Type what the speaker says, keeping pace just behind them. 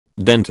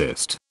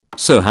Dentist.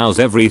 So how's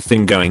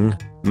everything going?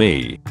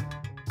 Me.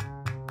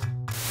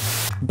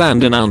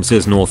 Band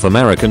announces North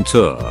American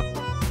tour.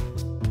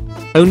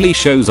 Only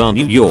shows are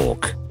New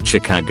York,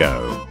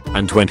 Chicago,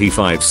 and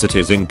 25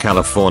 cities in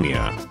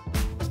California.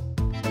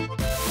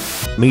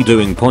 Me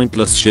doing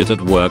pointless shit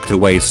at work to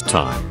waste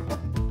time.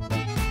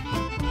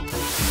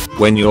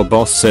 When your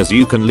boss says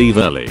you can leave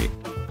early.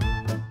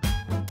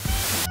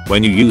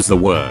 When you use the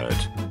word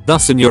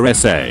thus in your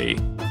essay.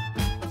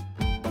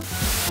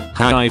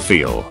 How I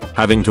feel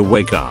having to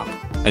wake up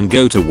and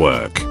go to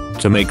work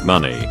to make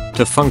money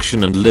to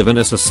function and live in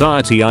a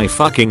society I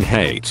fucking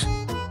hate.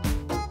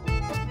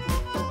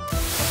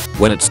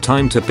 When it's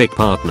time to pick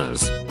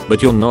partners,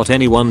 but you're not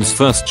anyone's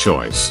first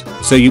choice,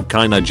 so you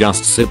kinda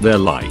just sit there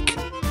like.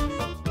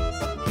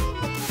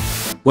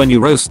 When you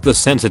roast the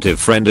sensitive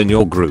friend in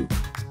your group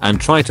and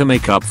try to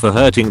make up for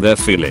hurting their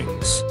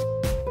feelings.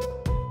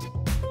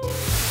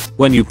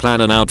 When you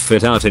plan an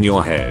outfit out in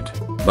your head,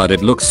 but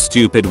it looks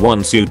stupid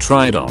once you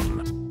try it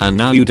on, and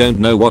now you don't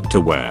know what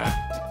to wear.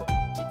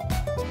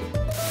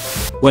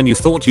 When you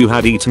thought you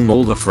had eaten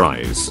all the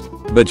fries,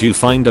 but you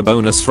find a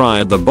bonus fry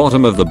at the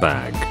bottom of the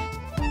bag.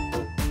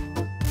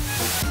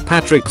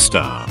 Patrick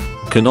Star.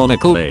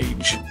 Canonical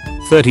age.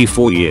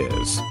 34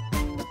 years.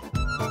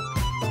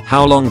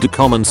 How long do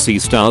common sea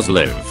stars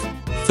live?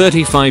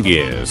 35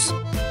 years.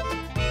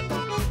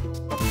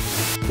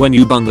 When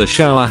you bung the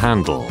shower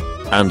handle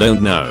and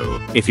don't know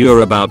if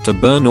you're about to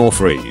burn or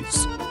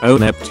freeze. Oh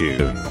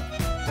Neptune.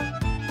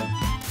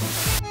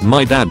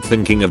 My dad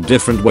thinking of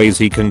different ways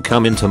he can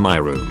come into my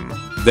room,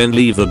 then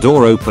leave the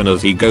door open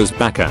as he goes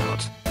back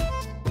out.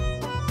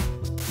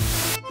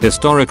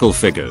 Historical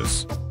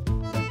figures.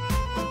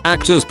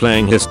 Actors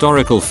playing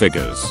historical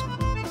figures.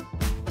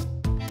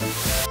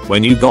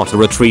 When you gotta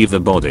retrieve the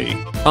body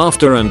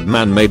after Ant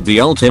Man made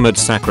the ultimate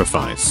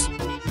sacrifice.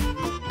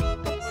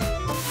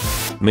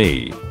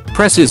 Me.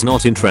 Press is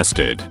not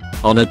interested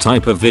on a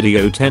type of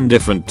video 10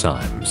 different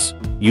times.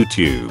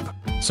 YouTube.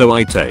 So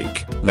I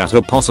take that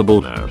a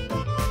possible no.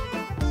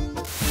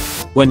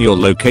 When your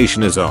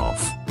location is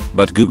off,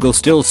 but Google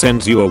still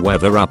sends you a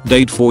weather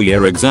update for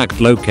your exact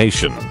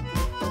location.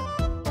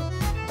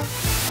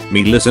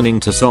 Me listening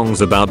to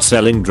songs about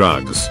selling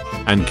drugs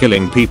and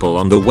killing people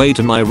on the way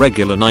to my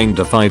regular 9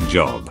 to 5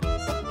 job.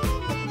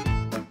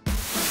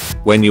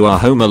 When you are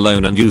home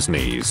alone and you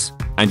sneeze,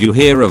 and you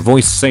hear a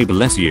voice say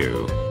bless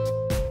you.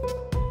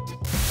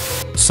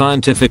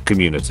 Scientific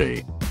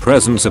community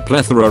presents a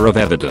plethora of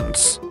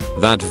evidence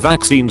that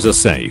vaccines are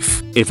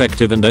safe,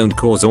 effective and don't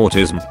cause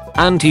autism.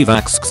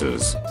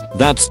 Anti-vaxxers.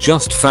 That's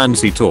just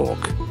fancy talk.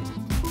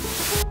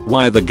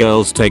 Why the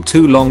girls take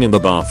too long in the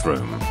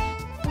bathroom.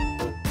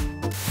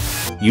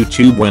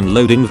 YouTube when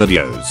loading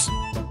videos.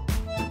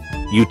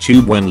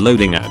 YouTube when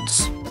loading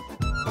ads.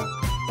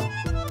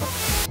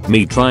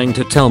 Me trying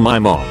to tell my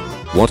mom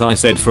what I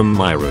said from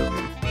my room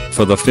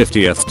for the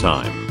 50th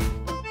time.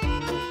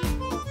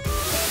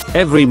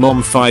 Every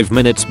mom 5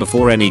 minutes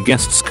before any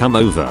guests come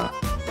over.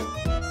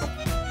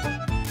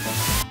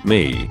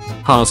 Me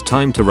has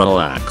time to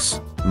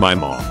relax. My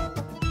mom.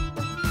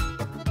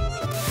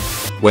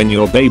 When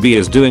your baby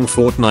is doing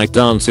Fortnite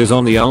dances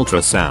on the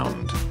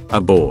ultrasound.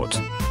 Abort.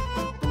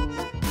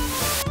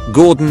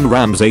 Gordon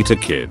Ramsay to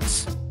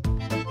kids.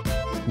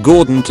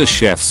 Gordon to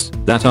chefs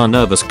that are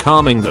nervous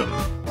calming them.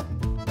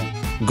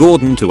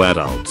 Gordon to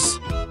adults.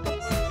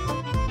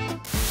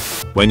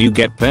 When you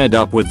get paired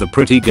up with the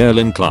pretty girl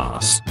in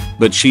class,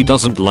 but she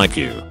doesn't like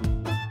you.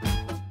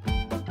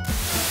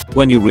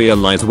 When you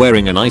realize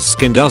wearing an ice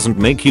skin doesn't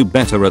make you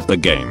better at the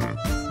game.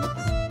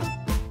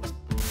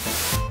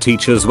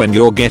 Teachers when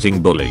you're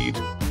getting bullied.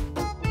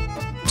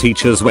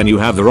 Teachers when you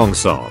have the wrong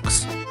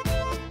socks.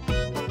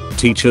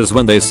 Teachers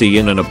when they see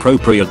an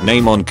inappropriate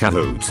name on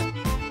Kahoot.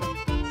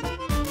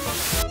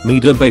 Me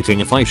debating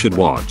if I should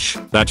watch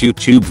that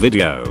YouTube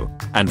video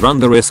and run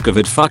the risk of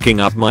it fucking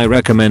up my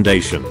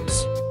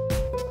recommendations.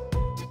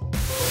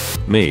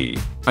 Me.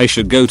 I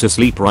should go to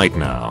sleep right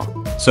now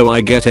so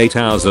I get 8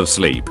 hours of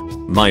sleep.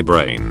 My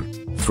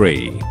brain.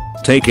 3.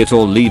 Take it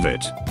or leave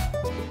it.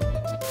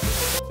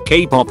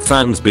 K-pop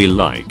fans be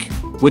like,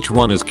 which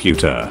one is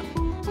cuter?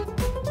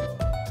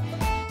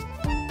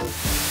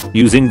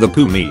 Using the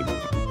poo meme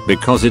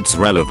because it's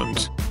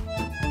relevant.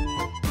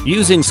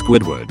 Using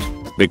Squidward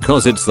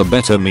because it's the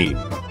better meme.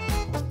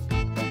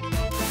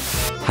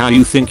 How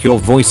you think your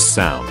voice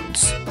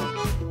sounds.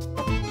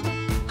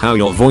 How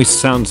your voice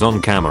sounds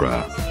on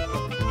camera.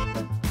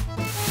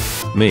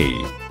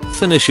 Me.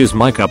 Finishes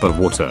my cup of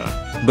water.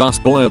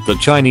 Busboy at the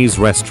Chinese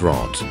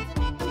restaurant.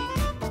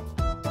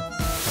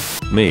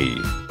 Me.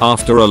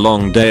 After a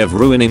long day of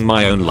ruining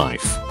my own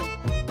life.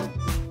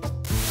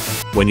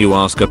 When you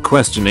ask a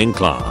question in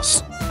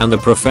class and the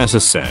professor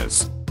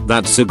says,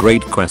 "That's a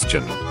great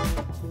question."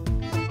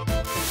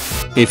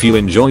 If you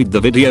enjoyed the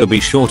video, be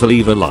sure to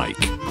leave a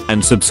like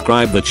and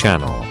subscribe the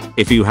channel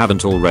if you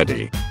haven't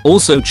already.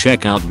 Also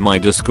check out my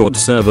Discord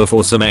server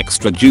for some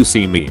extra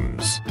juicy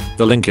memes.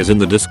 The link is in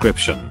the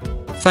description.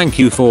 Thank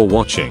you for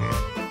watching.